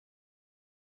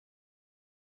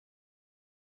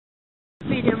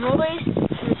bin der Maurice,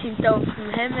 wir sind da auf dem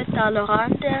Hemmentaler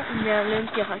Randen und wir lernen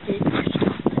die Raketen zu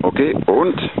starten. Okay,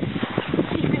 und?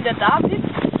 Ich bin der David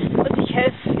und ich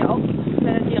helfe mir auch,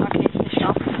 wenn die Raketen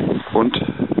starten. Und?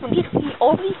 Und ich bin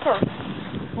Oliver.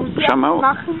 Und wir Schau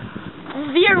mal.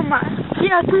 wir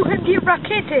suchen die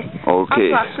Rakete.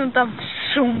 Okay. Abpassen und dann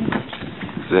schon.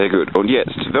 Sehr gut. Und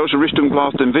jetzt, welche Richtung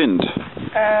blast der Wind?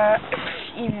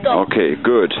 In da. Okay,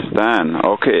 gut. Dann,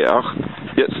 okay, ach,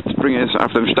 jetzt bringe ich es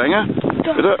auf den Stänger.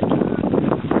 Da. Bitte.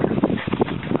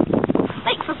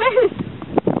 Nein, versuch.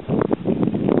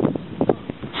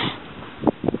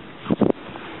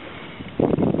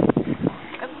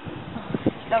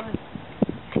 Ich glaube,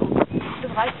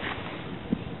 das reicht.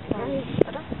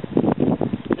 Oder?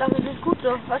 Ich glaube, das ist gut so.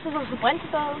 Weißt du, so brennt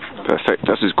es da? Perfekt,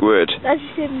 das ist gut. Das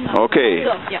ist eben. Okay,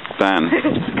 So, ja. dann.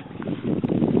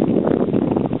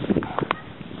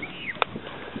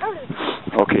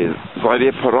 Okay, seid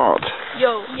ihr parat?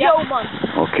 Yo, Mann.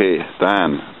 Okay,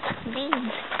 dann.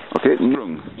 Okay,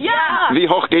 Ja! wie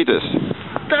hoch geht es?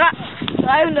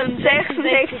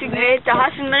 366 Meter.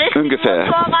 Hast du einen richtigen Ungefähr.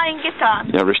 Motor reingetan?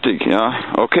 Ja, richtig, ja.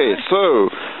 Okay, so.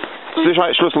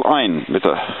 Sicherheitsschlüssel ein,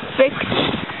 bitte. Weg.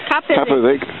 Kappe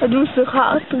weg. Du musst doch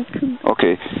ausdrücken.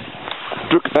 Okay.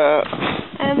 Drück,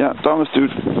 ja, da musst du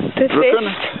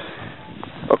drücken.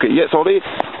 Okay, jetzt Olli.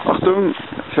 Achtung,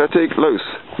 fertig, los.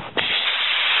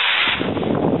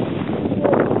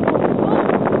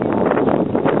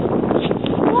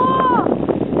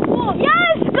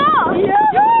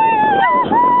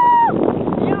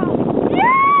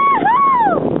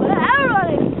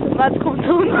 Was kommt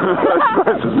nun? Ich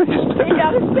weiß es nicht. Ich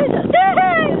hab es bitte.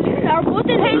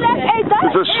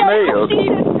 Das ist Schnee, oder?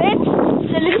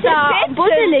 Das ist da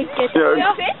buddelig jetzt.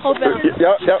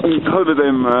 Ja, und halbe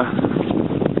dem,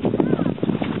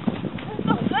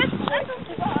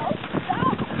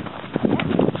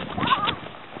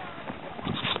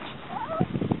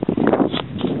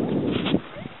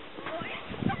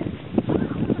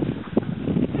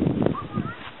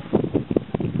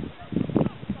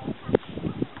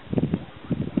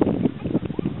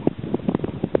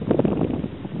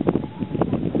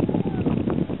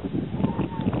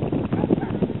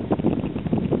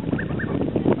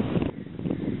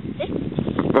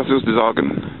 was willst du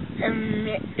sagen?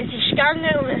 Es ist gegangen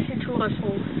und es ist Tour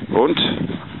so. Und?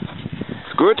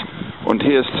 Ist gut? Und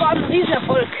hier ist... Es war ein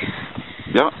Riesenerfolg.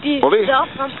 Ja, Die Olli?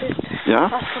 Startrampe ist Ja?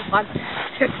 fast verbrannt.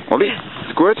 Olli?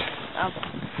 Ist gut?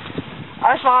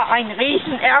 Aber es war ein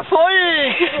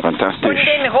Riesenerfolg. Fantastisch. Und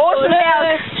den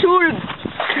Rosenberg-Schul...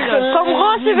 Vom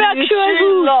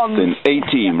Rosenberg-Schulbuch. Den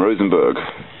A-Team Rosenberg.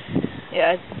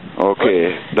 Ja.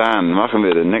 Okay, dann machen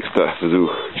wir den nächsten Versuch.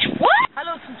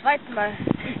 Hallo zum zweiten Mal.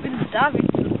 Ich bin David.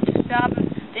 Wir haben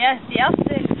der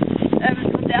erste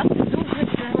Versuch mit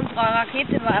unserer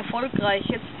Rakete war erfolgreich.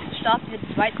 Jetzt starten wir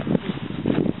den zweiten Versuch.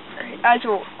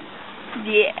 Also,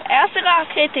 die erste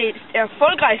Rakete ist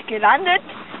erfolgreich gelandet.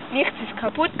 Nichts ist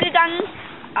kaputt gegangen.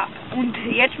 Und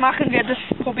jetzt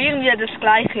probieren wir das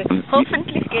Gleiche.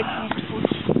 Hoffentlich geht es nicht gut.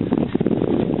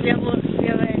 Wir werden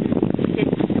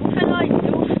jetzt zufällig in die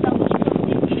Luft, aber ich glaube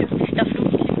nicht, dass der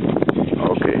Flug liegt.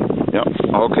 Okay, ja,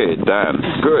 okay, dann,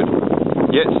 gut.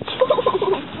 Jetzt.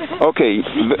 Okay,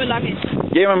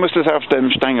 jemand muss das auf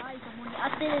dem Stängel.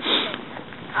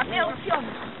 Attention.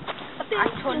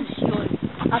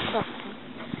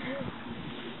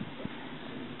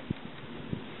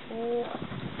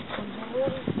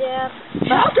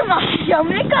 Du machst dich ja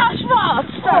mega schwarz.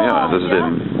 Ja, das ist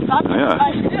eben. Ja.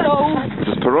 Das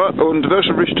ist parat. Und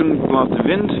welche Richtung bläst der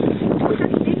Wind?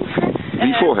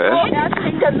 Wie vorher?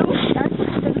 In der Luft.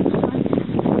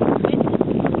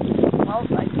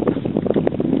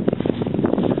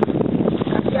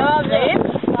 Ja, Reb.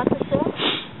 Warte so.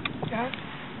 Ja.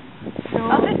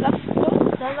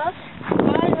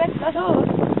 So.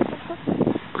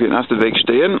 Okay, dann hast du Weg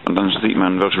stehen und dann sieht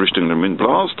man, in welche Richtung der Wind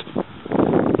bläst.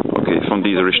 Okay, von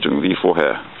dieser Richtung, wie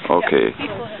vorher. Okay. Ja, wie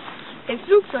vorher. Das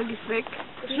Flugzeug ist weg.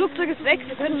 Das Flugzeug ist weg,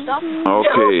 wir können starten.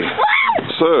 Okay.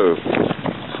 So.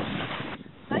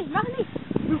 Ich mach nichts.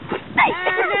 Nein.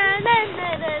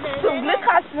 Zum Glück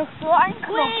hast du noch so einen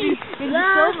Knopf, wenn du so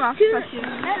machst.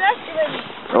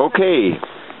 Okay.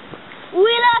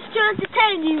 We'll have to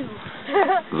entertain you.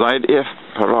 Seid ihr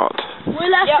parat?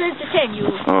 We'll have to entertain you.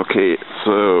 Okay,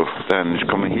 so, dann ich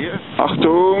komme hier.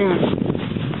 Achtung.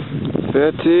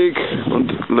 Fertig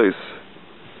und los.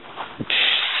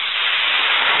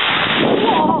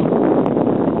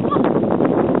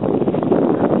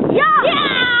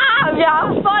 Ja! Wir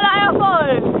haben voller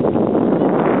Erfolg.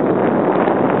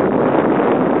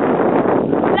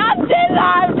 Lande,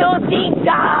 du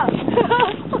Dieter!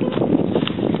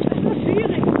 Das ist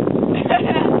schwierig.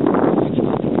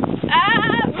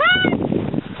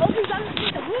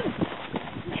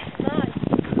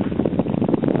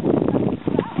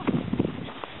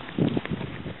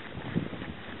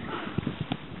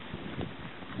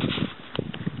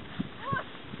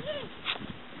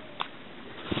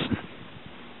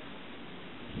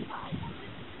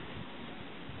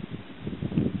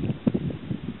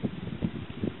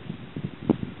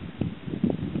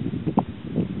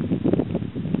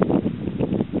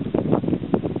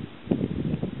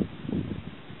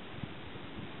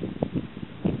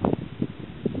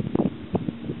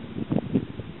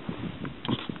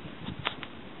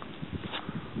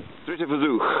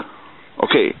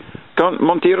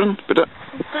 montieren, bitte.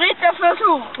 Dritter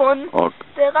Versuch von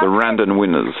the Randen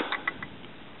Winners.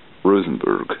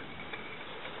 Rosenberg.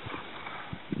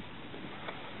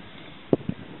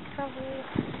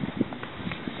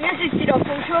 Hier sind die doch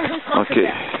vom Schuss.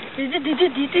 Okay.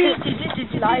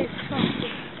 Die live.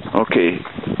 Okay.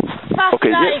 Fast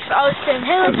Okay, live aus dem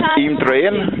Hemmentaler. Ihm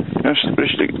drehen. Erst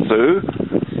richtig so.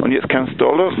 Und jetzt kannst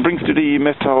du bringst du die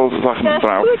Metallsachen Das ist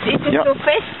drauf. gut, ich bin so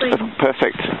fest drin.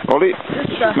 Perfekt. Olli,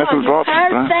 Metalldraht.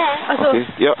 Also, Okay,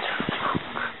 ja.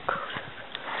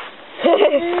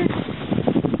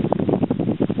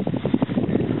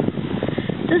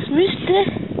 das müsste...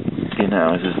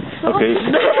 Genau, es ist okay.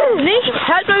 Nicht?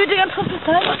 Halt mal bitte ganz kurz das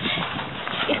Teil.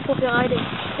 Ich probiere eine.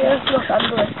 Ja, das ist was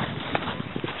anderes.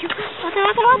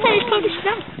 Warte, ich komme nicht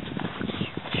lang.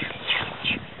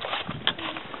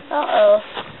 Oh.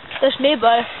 Der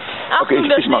Schneeball. Achtung, Okay,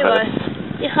 der ich mache Schneeball.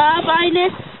 Ich habe eine.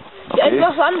 Die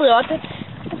etwas andere, warte.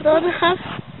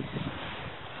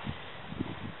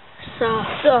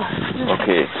 So.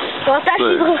 Okay. Das ist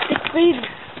richtig viel.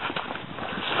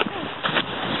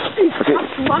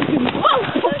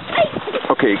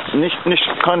 Okay,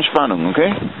 keine Spannung,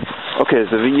 okay? Okay,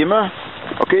 so wie immer.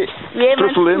 Okay,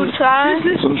 Schlüssel in.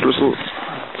 So ein Schlüssel.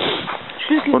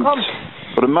 Schlüssel Und, kommt.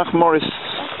 oder mach Morris,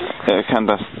 er kann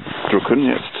das drücken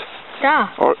jetzt. Da.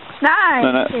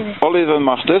 Nein. Oliver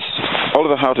macht das.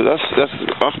 Oliver haut das.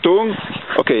 Achtung.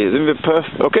 Okay, sind wir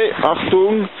perfekt. Okay,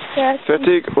 Achtung. Ja.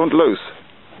 Fertig und los.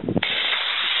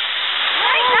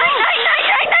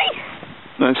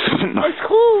 Nein. Nein. Ist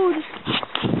gut.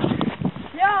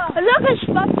 Ja. Look, es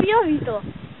Papier wieder.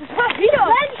 Das Papier.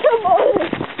 Nein, mal.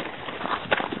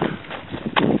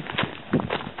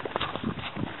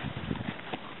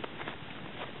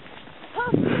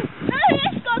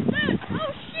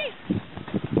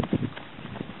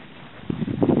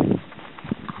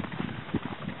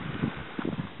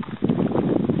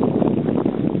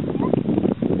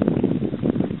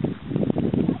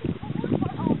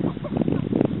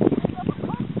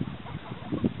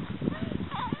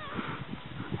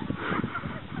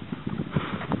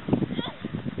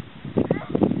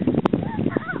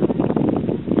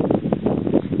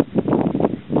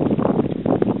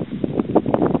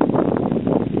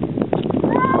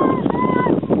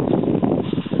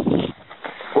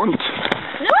 Und?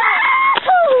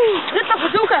 Dritter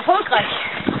Versuch erfolgreich.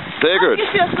 Sehr gut.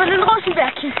 Geführt von den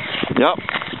Rosenbergchen. Ja.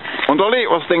 Und Olli,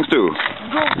 was denkst du?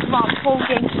 Gut, Mann,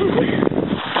 Oliver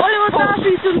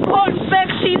Davis und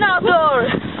Vaccinator.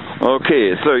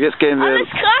 Okay, so jetzt gehen wir. Alles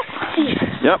krass.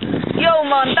 Ja. Jo,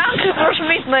 Mann, danke fürs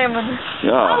Mitnehmen.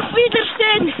 Ja. Auf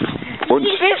Wiedersehen. Und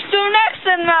bis zum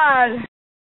nächsten Mal.